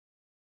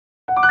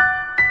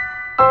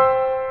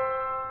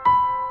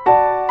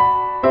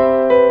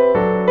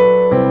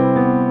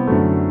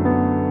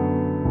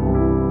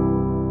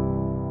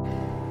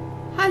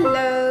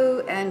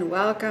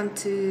welcome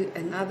to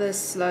another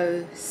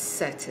slow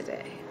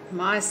Saturday.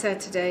 My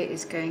Saturday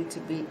is going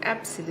to be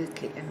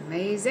absolutely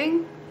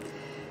amazing.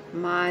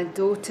 My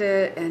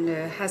daughter and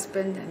her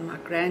husband and my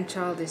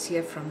grandchild is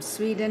here from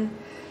Sweden,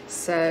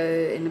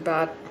 so in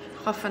about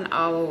half an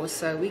hour or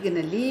so we're going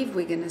to leave.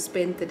 We're going to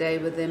spend the day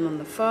with them on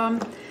the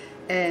farm,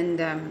 and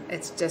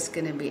it's just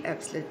going to be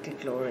absolutely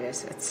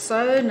glorious. It's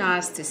so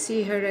nice to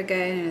see her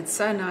again, and it's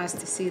so nice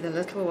to see the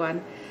little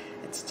one.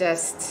 It's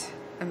just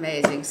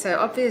amazing. So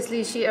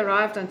obviously she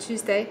arrived on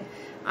Tuesday.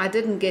 I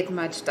didn't get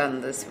much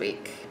done this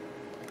week.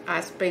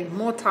 I spent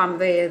more time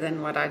there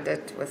than what I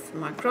did with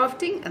my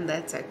crafting, and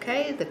that's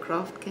okay. The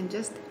craft can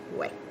just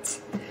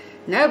wait.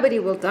 Nobody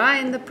will die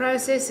in the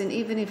process, and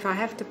even if I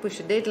have to push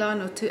a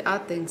deadline or two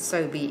out, then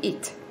so be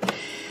it.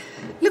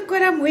 Look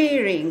what I'm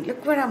wearing.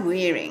 Look what I'm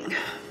wearing.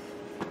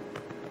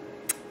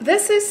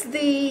 This is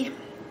the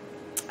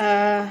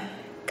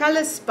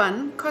Color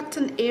Spun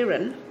Cotton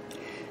Aran.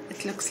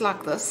 It looks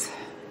like this.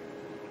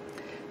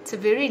 It's a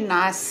very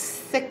nice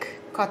thick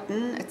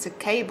cotton. It's a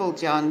cable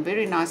yarn,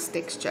 very nice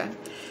texture,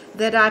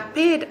 that I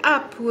paired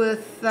up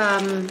with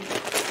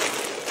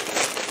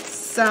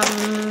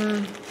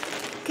some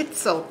kit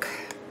silk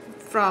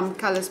from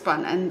Color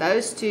Spun, and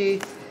those two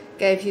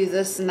gave you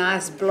this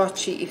nice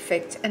blotchy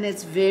effect, and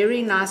it's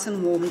very nice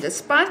and warm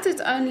despite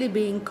it only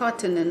being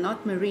cotton and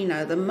not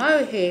merino. The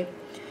mohair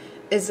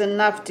is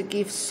enough to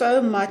give so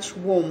much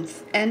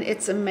warmth, and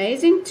it's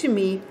amazing to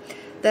me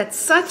that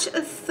such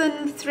a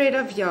thin thread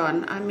of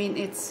yarn, I mean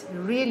it's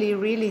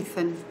really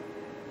thin,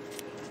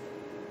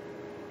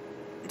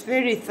 it's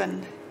very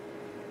thin,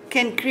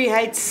 can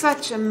create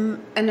such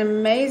an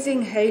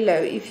amazing halo.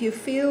 If you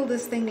feel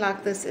this thing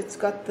like this, it's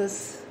got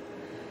this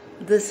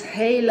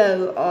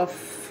halo of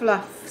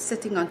fluff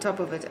sitting on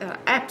top of it. I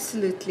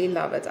absolutely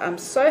love it. I'm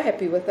so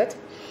happy with it.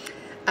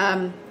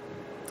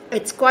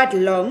 It's quite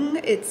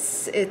long.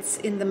 It's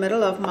in the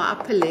middle of my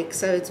upper leg,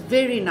 so it's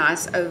very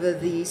nice over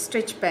the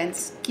stretch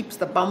pants, keeps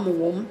the bum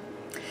warm.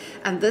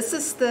 And this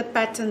is the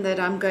pattern that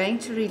I'm going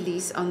to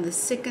release on the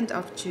 2nd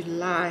of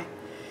July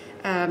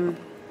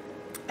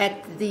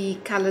at the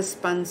Color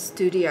Spun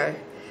studio.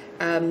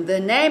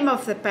 The name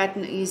of the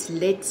pattern is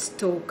Let's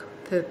Talk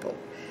Purple.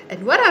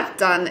 And what I've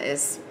done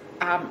is,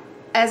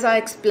 as I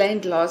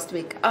explained last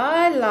week,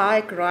 I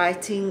like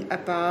writing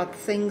about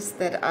things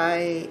that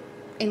I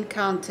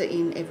encounter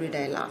in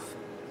everyday life.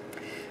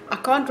 I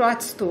can't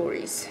write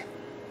stories,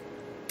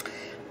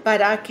 but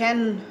I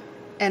can,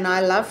 and I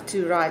love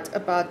to write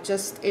about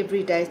just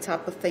everyday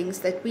type of things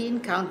that we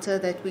encounter,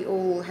 that we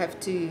all have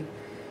to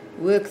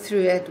work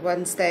through at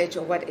one stage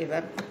or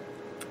whatever.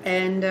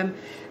 And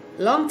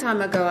long time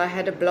ago I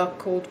had a blog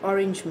called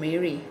Orange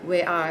Mary,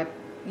 where I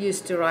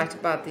used to write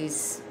about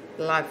these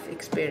life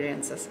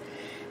experiences.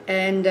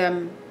 And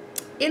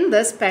in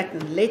this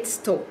pattern, Let's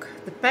Talk,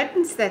 the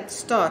patterns that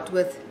start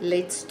with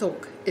Let's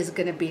Talk is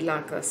going to be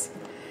like this.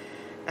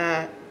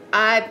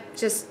 I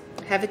just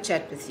have a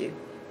chat with you.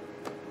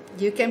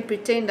 You can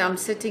pretend I'm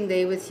sitting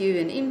there with you,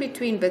 and in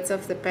between bits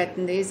of the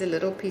pattern there's a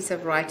little piece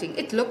of writing.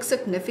 It looks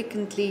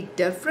significantly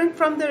different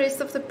from the rest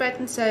of the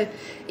pattern, so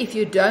if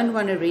you don't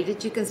want to read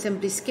it, you can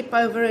simply skip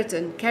over it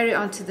and carry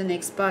on to the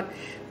next part.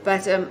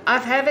 But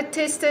I've had it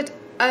tested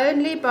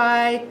only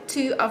by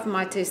 2 of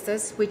my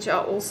testers, which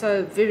are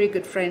also very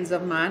good friends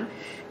of mine,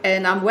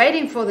 and I'm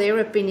waiting for their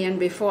opinion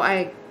before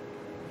I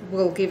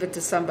will give it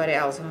to somebody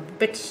else. I'm a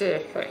bit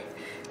sure.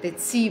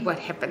 Let's see what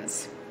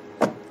happens.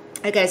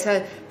 Okay,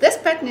 so this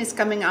pattern is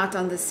coming out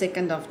on the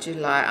 2nd of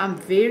July. I'm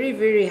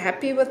very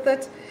happy with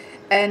it,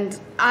 and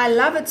I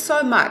love it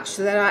so much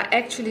that I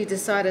actually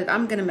decided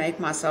I'm going to make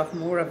myself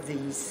more of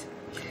these.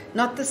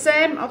 Not the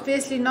same,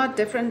 obviously not,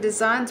 different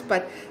designs,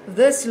 but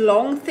this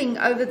long thing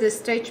over the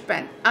stretch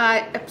band,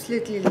 I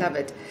absolutely love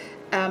it.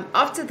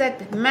 After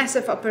that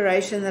massive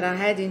operation that I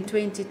had in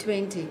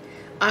 2020,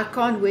 I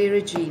can't wear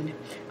a jean.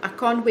 I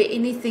can't wear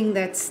anything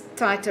that's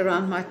tight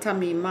around my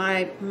tummy.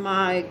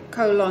 My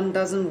colon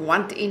doesn't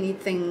want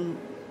anything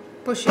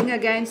pushing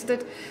against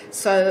it.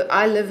 So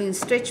I live in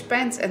stretch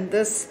pants, and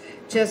this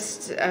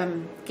just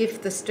gives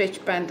the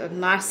stretch band a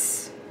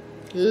nice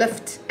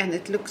lift, and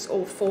it looks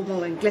all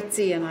formal and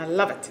glitzy, and I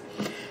love it.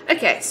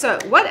 Okay, so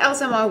what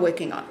else am I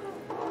working on?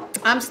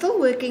 I'm still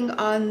working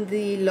on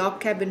the log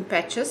cabin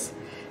patches.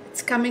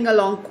 It's coming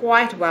along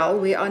quite well.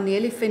 We are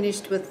nearly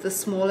finished with the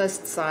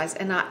smallest size,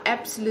 and I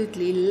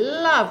absolutely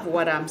love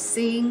what I'm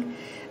seeing.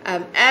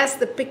 As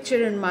the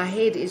picture in my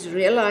head is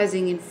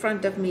realizing in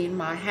front of me in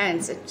my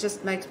hands, it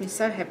just makes me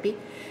so happy.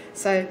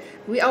 So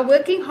we are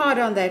working hard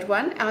on that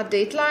one. Our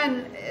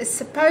deadline is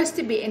supposed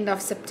to be end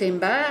of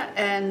September,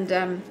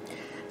 and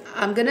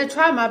I'm going to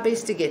try my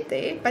best to get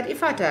there. But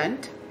if I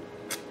don't,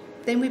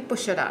 then we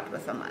push it out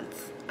with a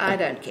month. I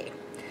don't care.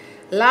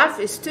 Life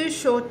is too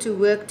short to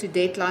work to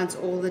deadlines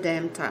all the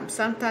damn time.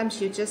 Sometimes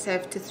you just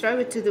have to throw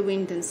it to the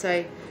wind and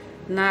say,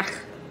 nah,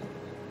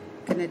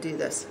 I'm going to do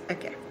this.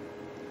 Okay.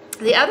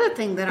 The other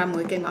thing that I'm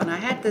working on, I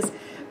had this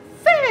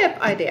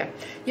fab idea.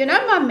 You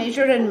know my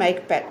measure and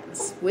make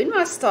patterns. When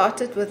I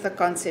started with the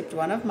concept,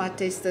 one of my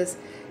testers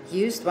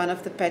used one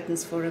of the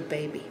patterns for a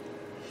baby.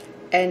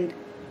 And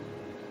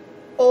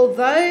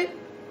although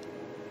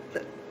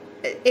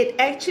it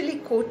actually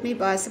caught me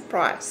by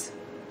surprise.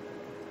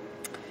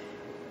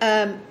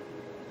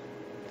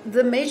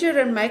 The measure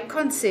and make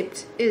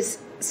concept is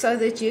so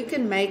that you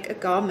can make a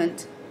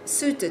garment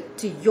suited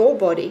to your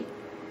body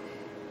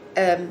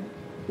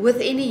with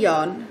any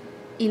yarn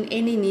in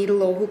any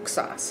needle or hook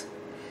size.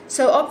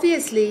 So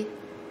obviously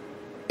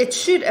it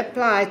should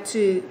apply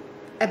to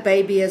a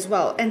baby as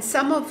well, and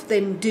some of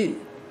them do,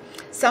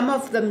 some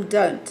of them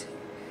don't.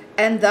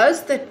 And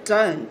those that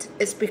don't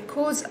is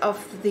because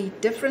of the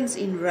difference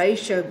in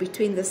ratio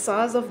between the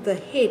size of the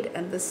head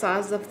and the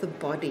size of the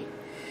body.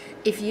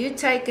 If you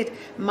take it,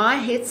 my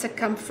head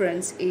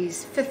circumference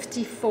is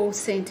 54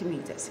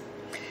 centimeters.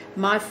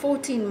 My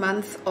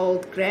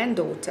 14-month-old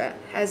granddaughter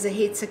has a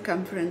head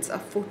circumference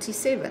of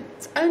 47.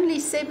 It's only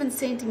 7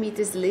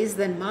 centimeters less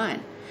than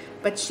mine,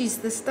 but she's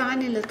this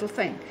tiny little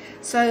thing.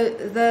 So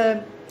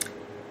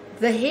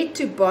the head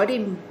to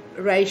body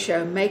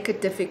ratio make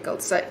it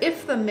difficult. So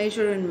if the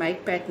measure and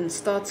make pattern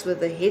starts with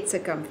the head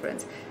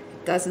circumference,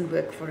 it doesn't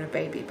work for a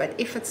baby. But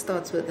if it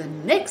starts with the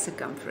neck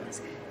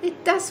circumference,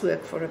 it does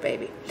work for a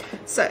baby.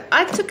 So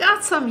I took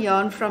out some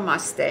yarn from my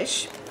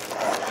stash.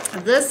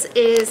 This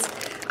is,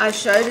 I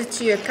showed it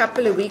to you a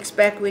couple of weeks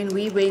back when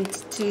we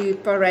went to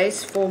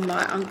Paris for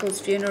my uncle's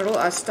funeral.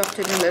 I stopped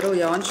in a little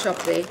yarn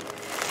shop there,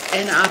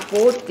 and I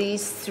bought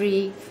these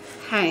 3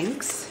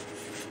 hanks.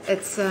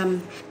 It's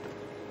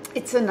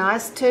a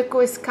nice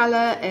turquoise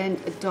color and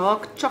a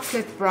dark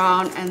chocolate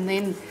brown, and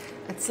then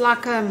it's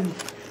like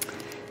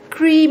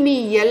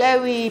creamy,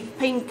 yellowy,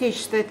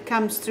 pinkish that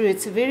comes through.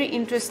 It's a very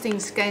interesting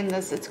skein.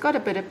 It's got a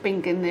bit of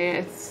pink in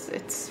there.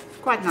 It's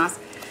quite nice.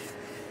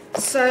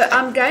 So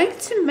I'm going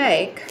to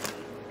make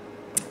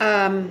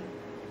the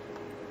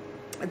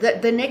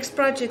next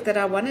project that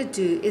I want to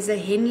do is a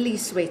Henley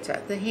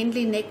sweater. The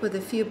Henley neck with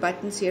a few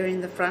buttons here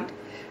in the front,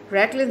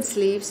 raglan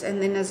sleeves,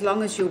 and then as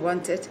long as you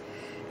want it.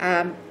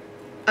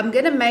 I'm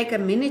going to make a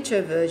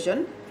miniature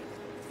version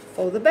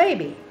for the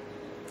baby,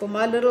 for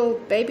my little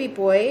baby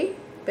boy,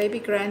 baby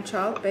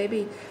grandchild,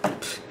 baby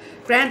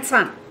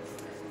grandson,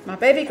 my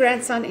baby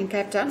grandson in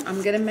Cape Town.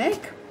 I'm going to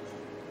make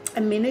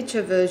a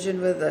miniature version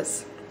with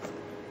this,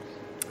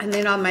 and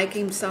then I'll make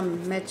him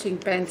some matching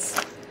pants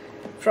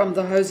from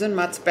the Hosen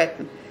Mats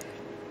pattern.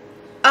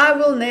 I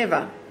will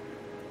never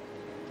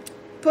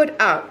put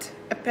out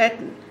a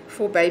pattern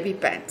for baby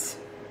pants,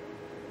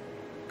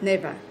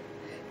 never,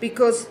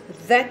 because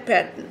that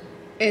pattern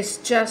is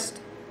just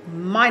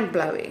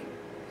mind-blowing.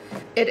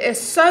 It is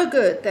so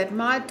good that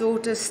my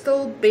daughter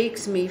still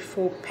begs me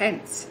for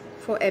pants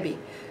for Abby.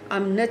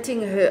 I'm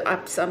knitting her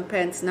up some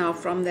pants now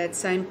from that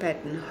same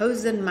pattern,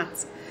 Hosen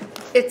Mats.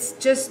 It's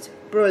just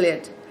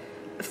brilliant.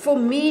 For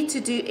me to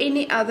do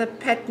any other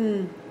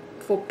pattern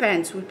for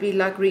pants would be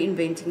like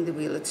reinventing the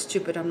wheel. It's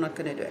stupid. I'm not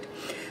going to do it.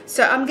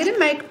 So I'm going to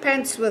make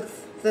pants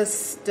with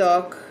this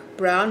dark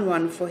brown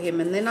one for him,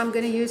 and then I'm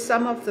going to use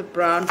some of the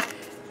brown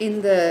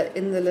in the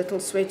little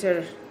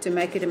sweater to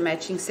make it a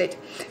matching set.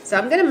 So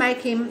I'm going to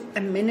make him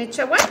a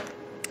miniature one,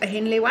 a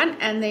Henley one,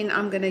 and then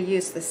I'm going to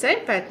use the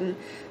same pattern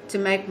to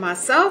make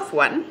myself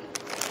one.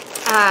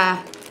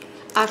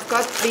 I've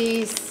got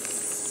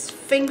these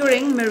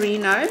fingering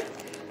merino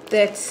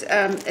that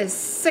is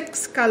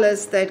 6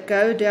 colors that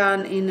go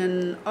down in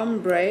an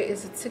ombre.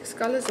 Is it 6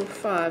 colors or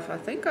 5? I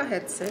think I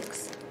had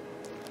 6.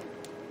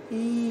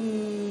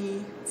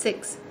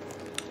 6.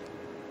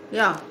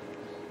 Yeah.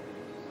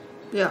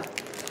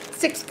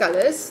 6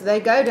 colors. They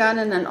go down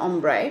in an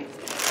ombre,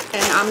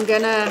 and I'm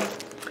gonna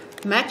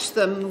match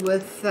them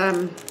with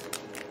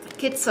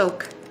kid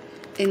silk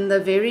in the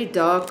very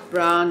dark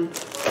brown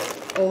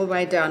all the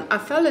way down. I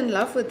fell in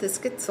love with this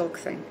kid silk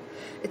thing.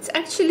 It's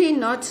actually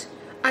not,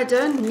 I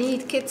don't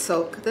need kid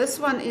silk. This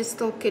one is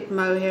still kid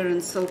mohair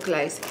and silk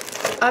lace.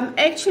 I'm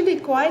actually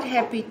quite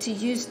happy to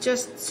use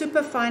just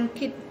super fine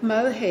kid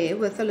mohair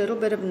with a little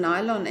bit of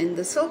nylon in.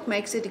 The silk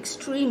makes it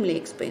extremely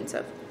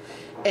expensive,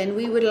 and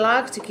we would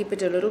like to keep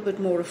it a little bit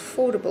more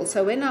affordable.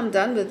 So when I'm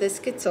done with this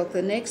kid silk,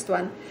 the next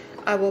one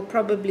I will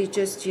probably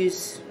just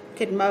use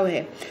kid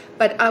mohair.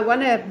 But I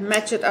want to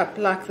match it up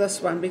like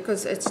this one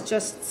because it's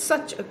just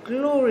such a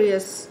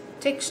glorious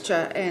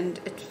texture, and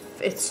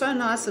it's so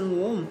nice and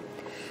warm.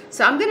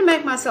 So I'm going to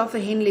make myself a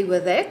Henley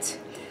with that,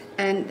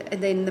 and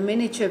then the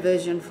miniature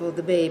version for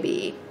the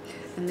baby.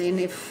 And then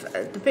if,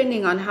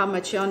 depending on how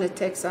much yarn it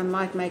takes, I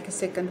might make a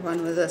second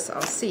one with this.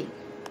 I'll see.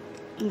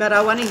 But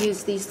I want to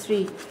use these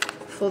 3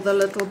 for the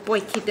little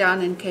boykie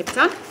down in Cape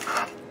Town.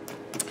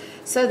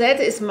 So that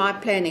is my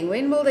planning.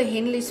 When will the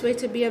Henley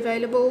sweater be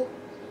available?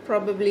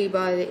 Probably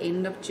by the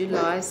end of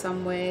July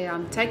somewhere.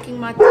 I'm taking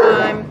my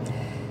time.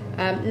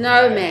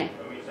 No, man.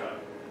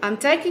 I'm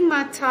taking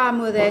my time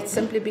with that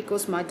simply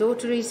because my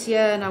daughter is here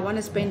and I want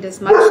to spend as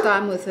much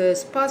time with her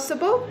as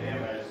possible.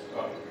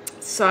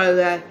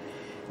 So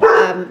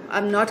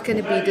I'm not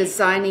going to be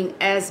designing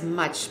as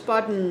much.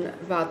 Pardon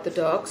about the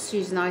dogs.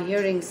 She's now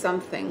hearing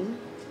something.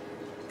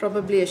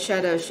 Probably a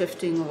shadow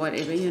shifting or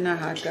whatever. You know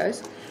how it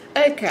goes.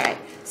 Okay,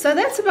 so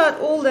that's about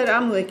all that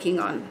I'm working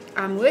on.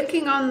 I'm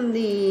working on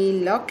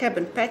the log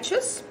cabin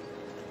patches.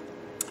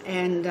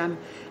 And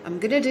I'm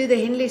going to do the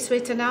Henley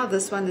sweater now.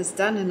 This one is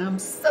done and I'm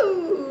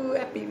so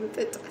happy with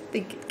it. I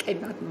think it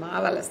came out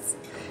marvelous.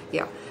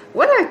 Yeah.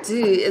 What I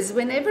do is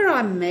whenever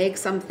I make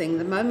something,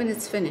 the moment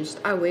it's finished,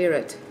 I wear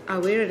it. I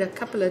wear it a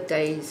couple of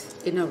days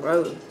in a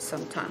row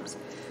sometimes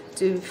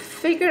to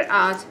figure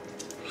out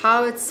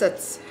how it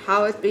sits,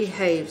 how it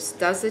behaves.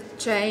 Does it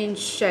change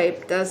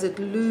shape? Does it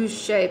lose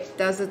shape?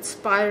 Does it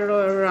spiral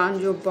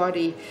around your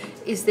body?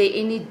 Is there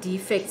any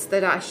defects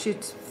that I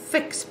should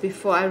fix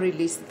before I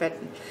release the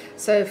pattern?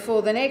 So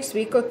for the next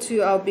week or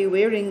two, I'll be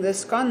wearing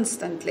this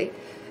constantly,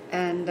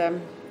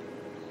 and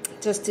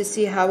just to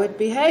see how it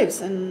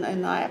behaves,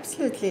 and I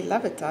absolutely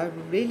love it. I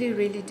really,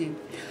 really do.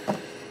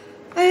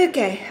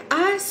 Okay,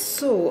 I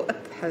saw a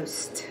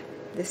post.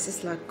 This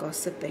is like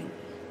gossiping,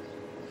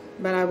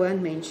 but I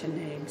won't mention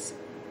names.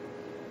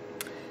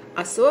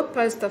 I saw a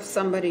post of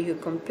somebody who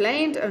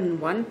complained on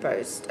one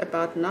post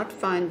about not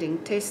finding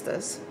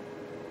testers,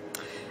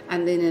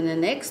 and then in the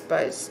next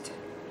post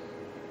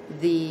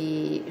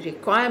the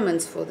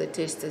requirements for the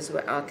testers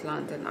were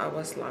outlined, and I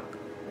was like,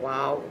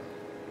 wow,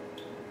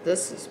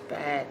 this is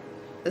bad.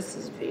 This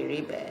is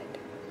very bad.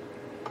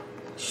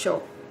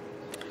 Sure.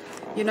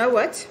 You know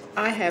what?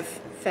 I have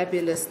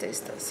fabulous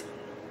testers,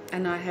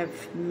 and I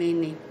have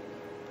many.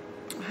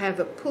 I have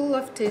a pool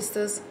of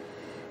testers,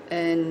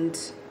 and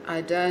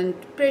I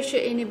don't pressure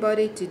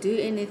anybody to do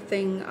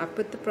anything. I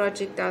put the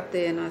project out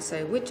there and I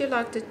say, would you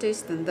like to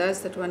test? And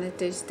those that want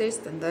to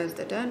test, and those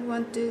that don't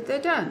want to, they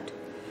don't.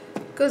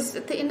 Because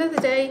at the end of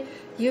the day,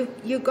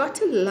 you got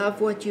to love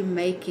what you're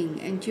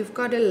making, and you've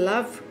got to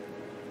love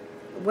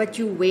what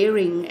you're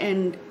wearing,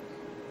 and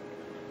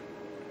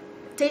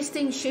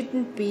testing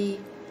shouldn't be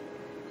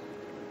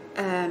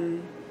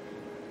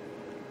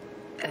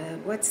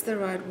what's the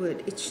right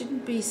word? It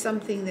shouldn't be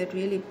something that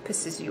really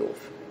pisses you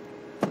off.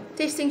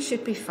 Testing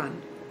should be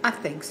fun. I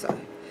think so.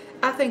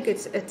 I think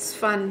it's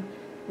fun.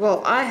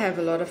 Well, I have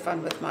a lot of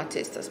fun with my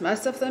testers.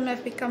 Most of them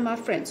have become my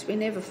friends. We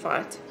never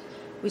fight.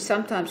 We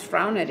sometimes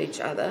frown at each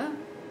other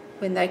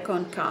when they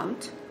can't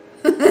count.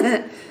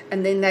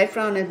 And then they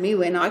frown at me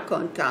when I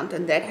can't count,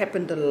 and that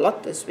happened a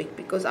lot this week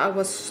because I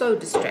was so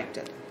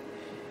distracted.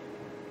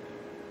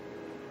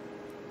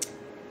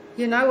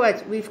 You know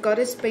what? We've got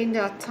to spend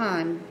our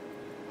time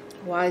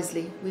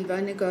wisely. We've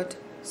only got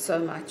so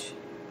much.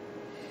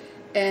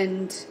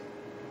 And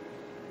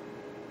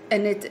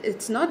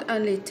it's not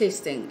only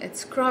testing,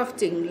 it's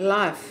crafting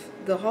life,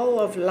 the whole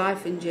of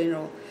life in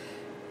general.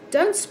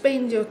 Don't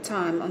spend your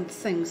time on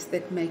things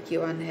that make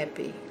you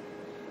unhappy.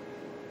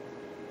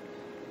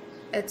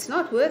 It's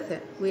not worth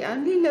it. We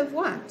only live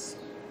once,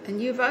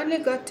 and you've only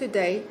got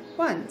today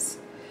once.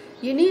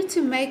 You need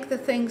to make the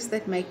things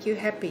that make you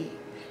happy.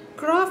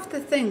 Craft the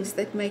things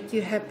that make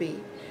you happy.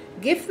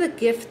 Give the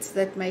gifts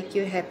that make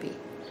you happy.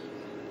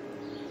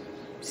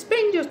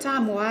 Spend your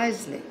time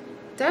wisely.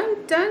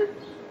 Don't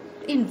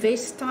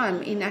invest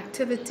time in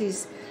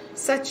activities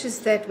such as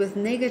that with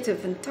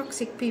negative and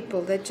toxic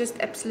people that just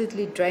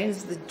absolutely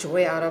drains the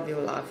joy out of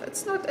your life.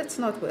 It's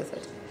not worth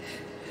it.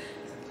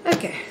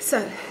 Okay,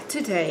 so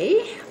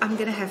today I'm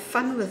going to have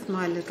fun with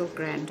my little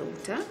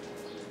granddaughter.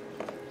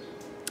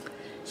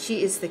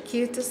 She is the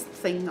cutest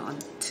thing on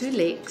two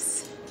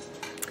legs.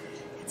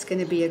 It's going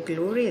to be a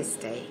glorious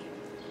day.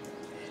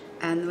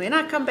 And when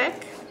I come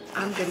back,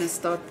 I'm going to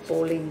start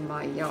balling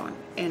my yarn,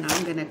 and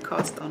I'm going to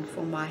cast on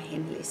for my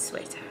Henley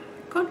sweater.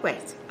 Can't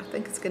wait. I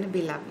think it's going to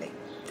be lovely.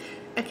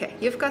 Okay,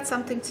 you've got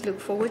something to look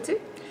forward to.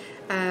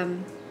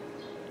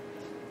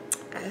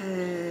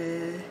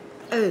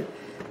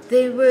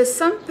 There were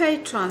some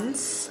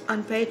patrons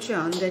on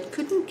Patreon that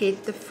couldn't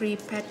get the free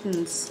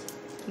patterns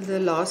the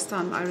last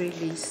time I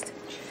released.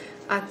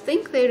 I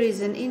think there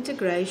is an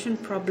integration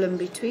problem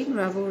between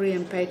Ravelry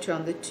and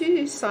Patreon. The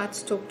two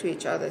sites talk to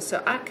each other.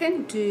 So I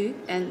can do,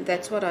 and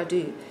that's what I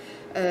do,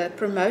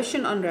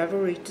 promotion on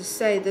Ravelry to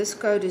say this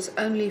code is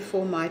only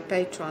for my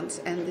patrons,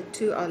 and the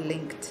two are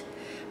linked.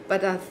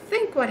 But I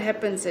think what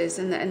happens is,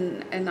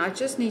 and I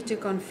just need to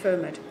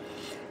confirm it,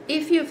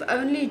 if you've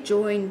only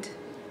joined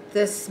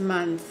this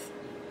month,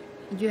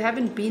 you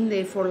haven't been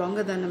there for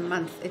longer than a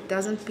month, it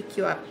doesn't pick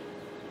you up.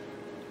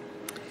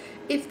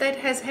 If that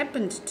has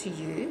happened to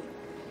you,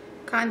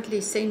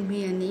 kindly send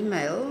me an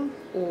email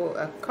or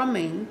a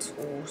comment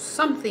or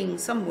something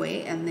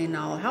somewhere, and then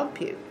I'll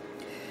help you.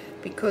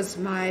 Because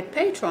my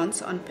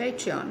patrons on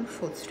Patreon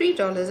for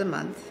 $3 a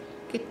month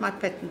get my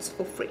patterns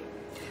for free.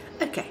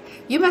 Okay,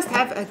 you must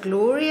have a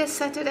glorious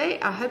Saturday.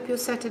 I hope your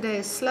Saturday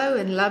is slow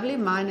and lovely.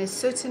 Mine is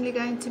certainly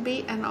going to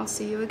be, and I'll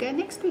see you again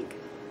next week.